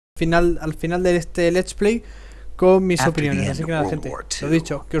al final de este Let's Play con mis opiniones. Así que nada, gente, lo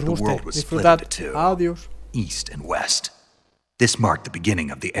dicho, que os guste, disfrutad. Adiós. East and West. This marked the beginning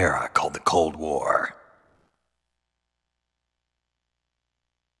of the era called the Cold War.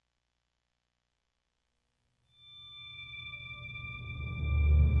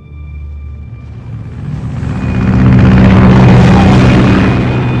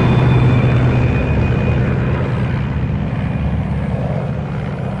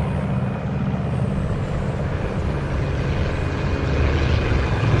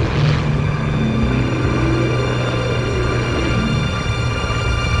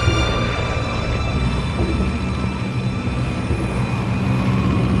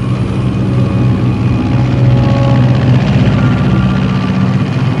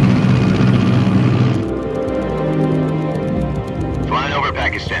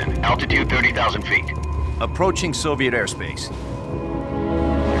 Altitude 30,000 feet. Approaching Soviet airspace.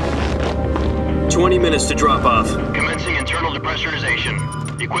 20 minutes to drop off. Commencing internal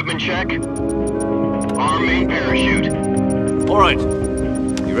depressurization. Equipment check. Arm main parachute. All right.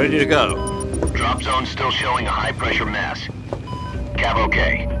 You ready to go? Drop zone still showing a high pressure mass. Cav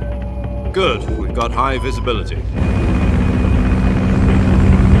okay. Good. We've got high visibility.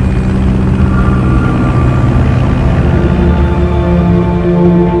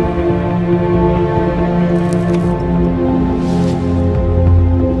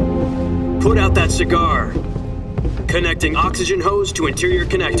 Put out that cigar. Connecting oxygen hose to interior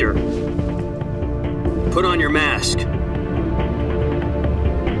connector. Put on your mask.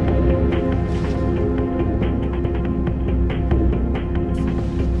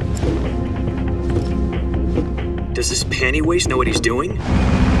 Does this panty waste know what he's doing?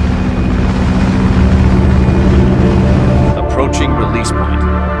 Approaching release point.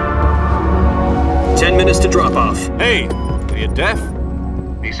 10 minutes to drop off. Hey, are you deaf?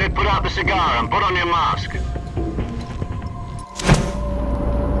 He said put out the cigar and put on your mask.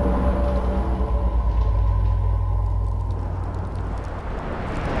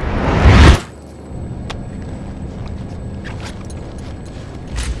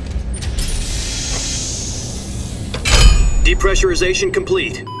 Depressurization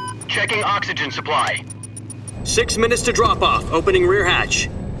complete. Checking oxygen supply. 6 minutes to drop off. Opening rear hatch.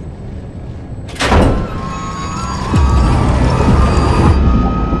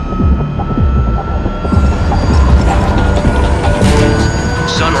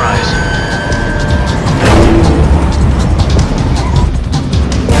 Sunrise.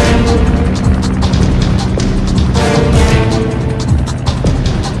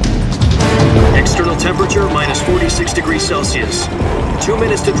 External temperature minus 46 degrees Celsius. 2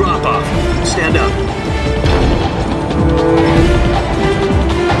 minutes to drop off. Stand up.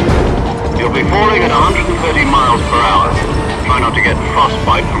 You'll be falling at 130 miles per hour. Try not to get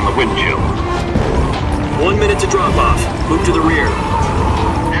frostbite from the wind chill. 1 minute to drop off. Move to the rear.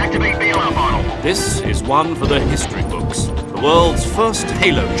 Activate bailout model. This is one for the history books. The world's first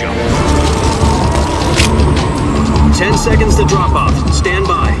halo jump. 10 seconds to drop off. Stand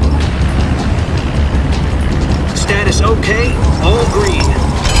by. Status okay. All green.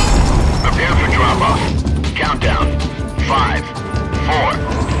 Prepare for drop-off. Countdown. 5, 4,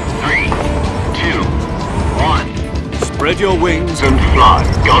 3, 2, 1. Spread your wings And fly.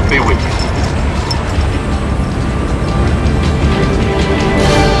 God be with you.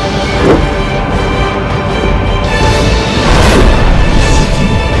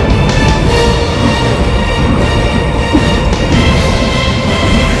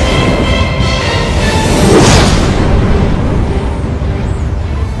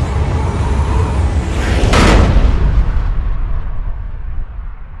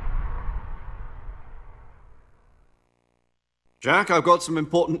 Jack, I've got some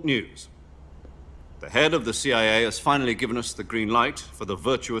important news. The head of the CIA has finally given us the green light for the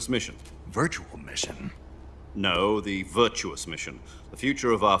virtuous mission. Virtual mission? No, the virtuous mission. The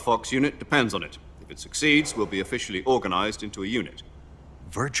future of our Fox unit depends on it. If it succeeds, we'll be officially organized into a unit.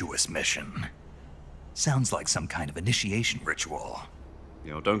 Virtuous mission? Sounds like some kind of initiation ritual.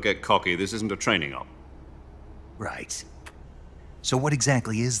 You know, don't get cocky. This isn't a training op. Right. So what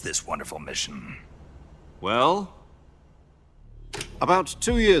exactly is this wonderful mission? Well, about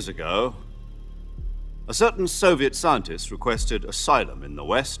 2 years ago, a certain Soviet scientist requested asylum in the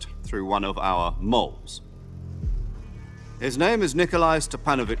West through one of our moles. His name is Nikolai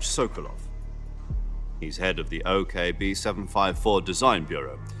Stepanovich Sokolov. He's head of the OKB 754 Design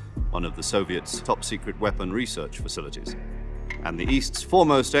Bureau, one of the Soviets' top-secret weapon research facilities, and the East's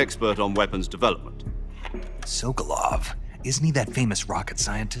foremost expert on weapons development. Sokolov? Isn't he that famous rocket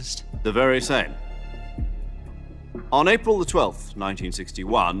scientist? The very same. On April the 12th,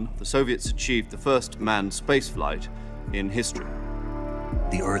 1961, the Soviets achieved the first manned spaceflight in history.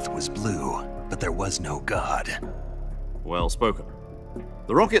 The Earth was blue, but there was no God. Well spoken.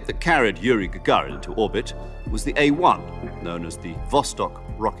 The rocket that carried Yuri Gagarin to orbit was the A-1, known as the Vostok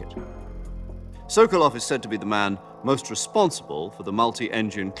rocket. Sokolov is said to be the man most responsible for the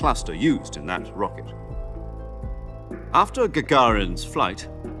multi-engine cluster used in that rocket. After Gagarin's flight,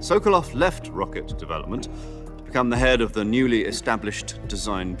 Sokolov left rocket development to become the head of the newly established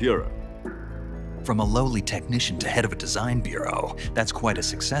Design Bureau. From a lowly technician to head of a design bureau, that's quite a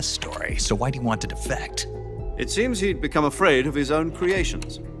success story. So why do you want to defect? It seems he'd become afraid of his own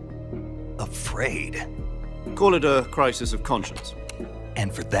creations. Afraid? Call it a crisis of conscience.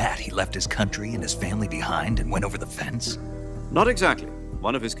 And for that, he left his country and his family behind and went over the fence? Not exactly.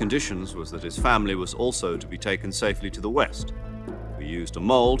 One of his conditions was that his family was also to be taken safely to the west. We used a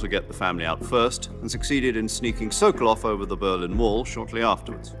mole to get the family out first and succeeded in sneaking Sokolov over the Berlin Wall shortly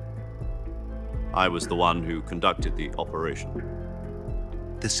afterwards. I was the one who conducted the operation.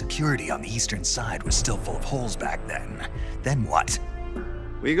 The security on the eastern side was still full of holes back then. Then what?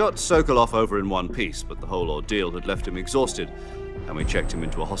 We got Sokolov over in one piece, but the whole ordeal had left him exhausted, and we checked him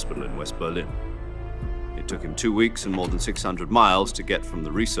into a hospital in West Berlin. It took him 2 weeks and more than 600 miles to get from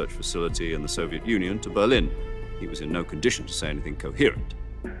the research facility in the Soviet Union to Berlin. He was in no condition to say anything coherent.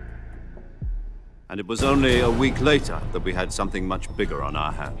 And it was only a week later that we had something much bigger on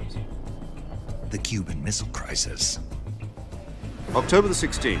our hands. The Cuban Missile Crisis. October the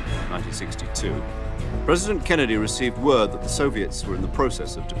 16th, 1962, President Kennedy received word that the Soviets were in the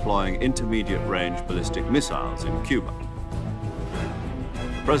process of deploying intermediate-range ballistic missiles in Cuba.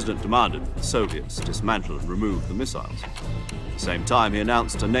 The President demanded that the Soviets dismantle and remove the missiles. At the same time, he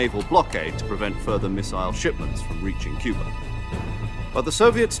announced a naval blockade to prevent further missile shipments from reaching Cuba. But the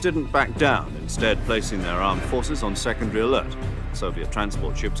Soviets didn't back down, instead placing their armed forces on secondary alert. Soviet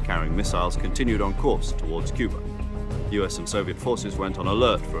transport ships carrying missiles continued on course towards Cuba. US and Soviet forces went on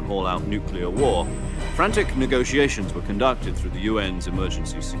alert for an all-out nuclear war. Frantic negotiations were conducted through the UN's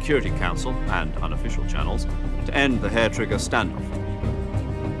Emergency Security Council and unofficial channels to end the hair-trigger standoff.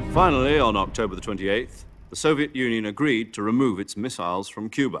 Finally, on October the 28th, the Soviet Union agreed to remove its missiles from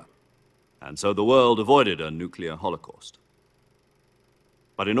Cuba. And so the world avoided a nuclear holocaust.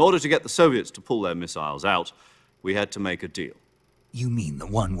 But in order to get the Soviets to pull their missiles out, we had to make a deal. You mean the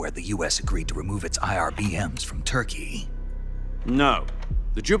one where the US agreed to remove its IRBMs from Turkey? No.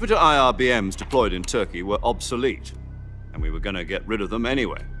 The Jupiter IRBMs deployed in Turkey were obsolete, and we were going to get rid of them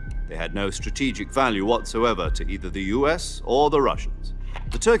anyway. They had no strategic value whatsoever to either the US or the Russians.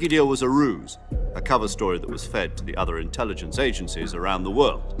 The Turkey deal was a ruse, a cover story that was fed to the other intelligence agencies around the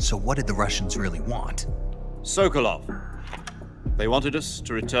world. So what did the Russians really want? Sokolov. They wanted us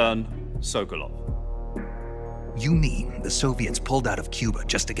to return Sokolov. You mean the Soviets pulled out of Cuba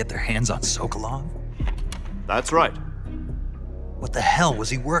just to get their hands on Sokolov? That's right. What the hell was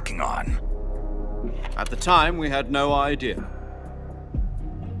he working on? At the time, we had no idea.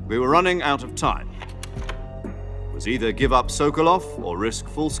 We were running out of time. It was either give up Sokolov or risk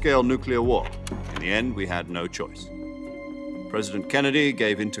full-scale nuclear war. In the end, we had no choice. President Kennedy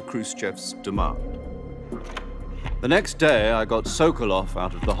gave in to Khrushchev's demand. The next day, I got Sokolov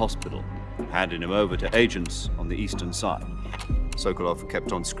out of the hospital, handing him over to agents on the eastern side. Sokolov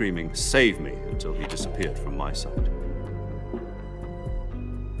kept on screaming, "Save me," until he disappeared from my sight.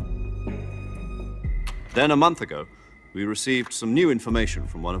 Then a month ago, we received some new information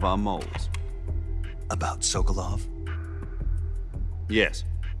from one of our moles. About Sokolov? Yes.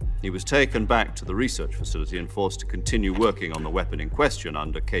 He was taken back to the research facility and forced to continue working on the weapon in question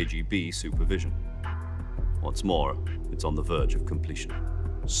under KGB supervision. What's more, it's on the verge of completion.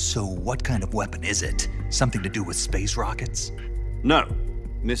 So what kind of weapon is it? Something to do with space rockets? No,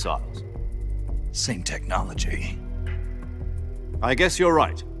 missiles. Same technology. I guess you're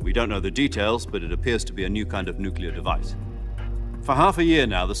right. We don't know the details, but it appears to be a new kind of nuclear device. For half a year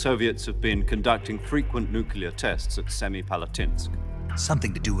now, the Soviets have been conducting frequent nuclear tests at Semipalatinsk.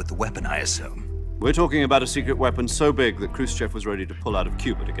 Something to do with the weapon, I assume. We're talking about a secret weapon so big that Khrushchev was ready to pull out of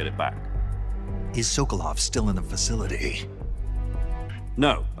Cuba to get it back. Is Sokolov still in the facility?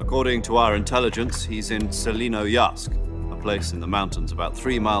 No. According to our intelligence, he's in Selinoyarsk, a place in the mountains about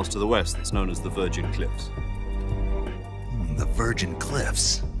 3 miles to the west that's known as the Virgin Cliffs. The Virgin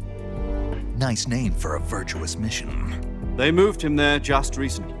Cliffs. Nice name for a virtuous mission. They moved him there just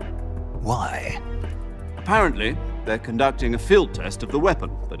recently. Why? Apparently, they're conducting a field test of the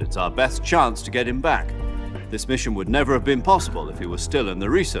weapon, but it's our best chance to get him back. This mission would never have been possible if he was still in the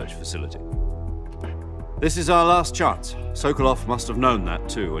research facility. This is our last chance. Sokolov must have known that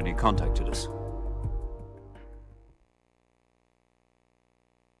too when he contacted us.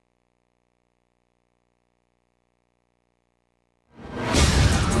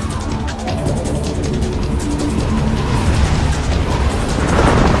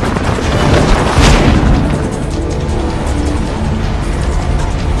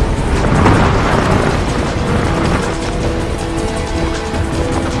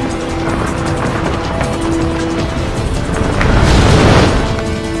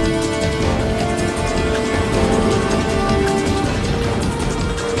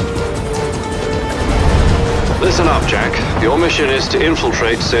 Listen up, Jack. Your mission is to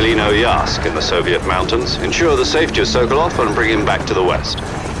infiltrate Selino Yask in the Soviet mountains, ensure the safety of Sokolov, and bring him back to the West.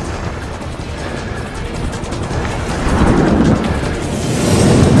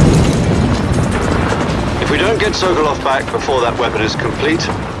 If we don't get Sokolov back before that weapon is complete,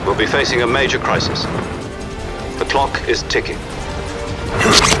 we'll be facing a major crisis. The clock is ticking.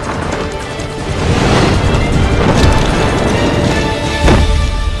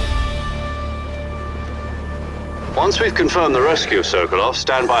 Once we've confirmed the rescue of Sokolov,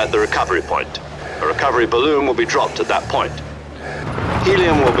 stand by at the recovery point. A recovery balloon will be dropped at that point.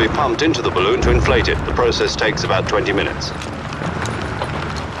 Helium will be pumped into the balloon to inflate it. The process takes about 20 minutes.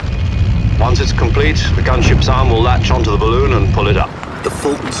 Once it's complete, the gunship's arm will latch onto the balloon and pull it up. The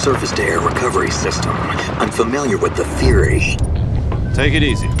Fulton surface-to-air recovery system. I'm familiar with the theory. Take it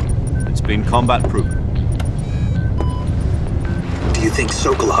easy. It's been combat-proven. Do you think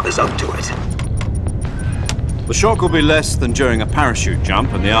Sokolov is up to it? The shock will be less than during a parachute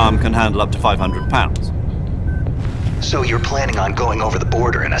jump, and the arm can handle up to 500 pounds. So you're planning on going over the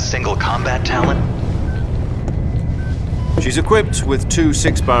border in a single combat Talon? She's equipped with two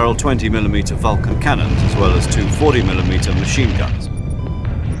 6-barrel 20mm Vulcan cannons, as well as two 40mm machine guns.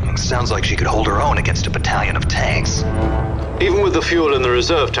 Sounds like she could hold her own against a battalion of tanks. Even with the fuel in the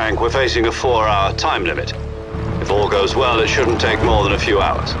reserve tank, we're facing a 4-hour time limit. If all goes well, it shouldn't take more than a few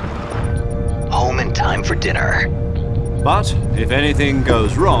hours. Home in time for dinner. But if anything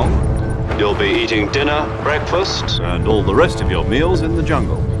goes wrong, you'll be eating dinner, breakfast, and all the rest of your meals in the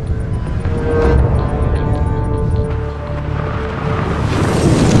jungle.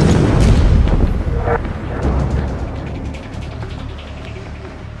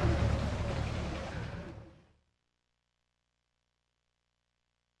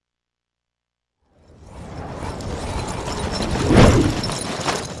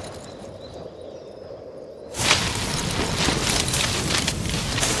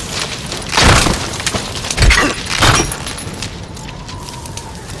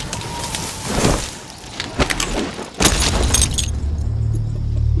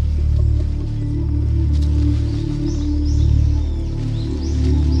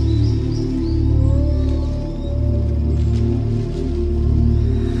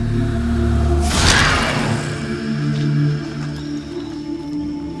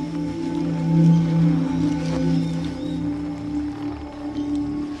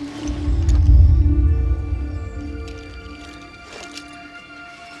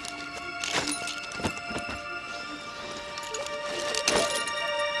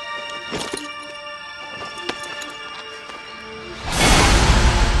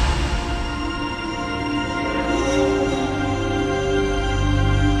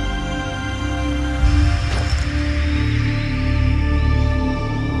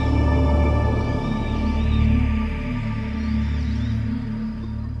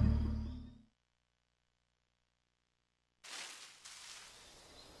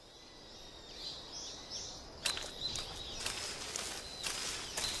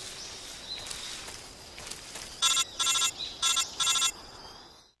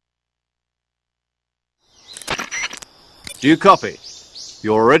 Do you copy?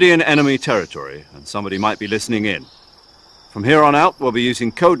 You're already in enemy territory, and somebody might be listening in. From here on out, we'll be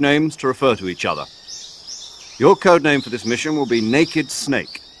using code names to refer to each other. Your code name for this mission will be Naked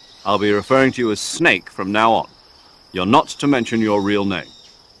Snake. I'll be referring to you as Snake from now on. You're not to mention your real name.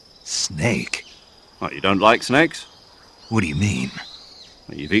 Snake? What, you don't like snakes? What do you mean?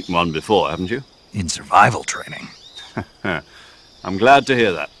 Well, you've eaten one before, haven't you? In survival training. I'm glad to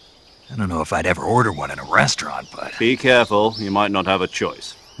hear that. I don't know if I'd ever order one in a restaurant, but... Be careful, you might not have a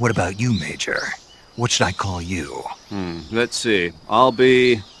choice. What about you, Major? What should I call you? Let's see. I'll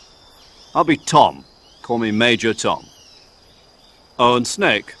be Tom. Call me Major Tom. Oh, and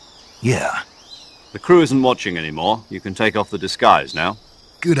Snake? Yeah. The crew isn't watching anymore. You can take off the disguise now.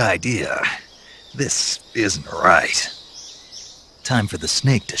 Good idea. This isn't right. Time for the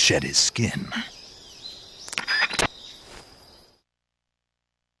snake to shed his skin.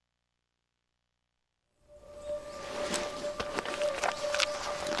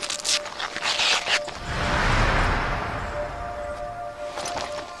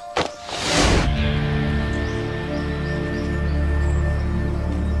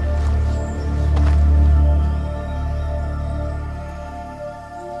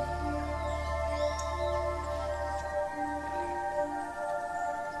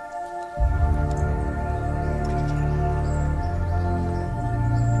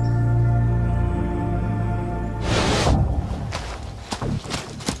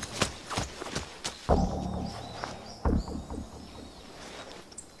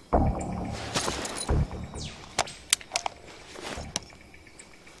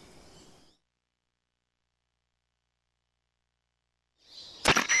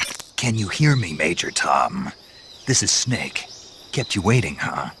 Can you hear me, Major Tom? This is Snake. Kept you waiting,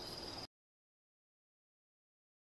 huh?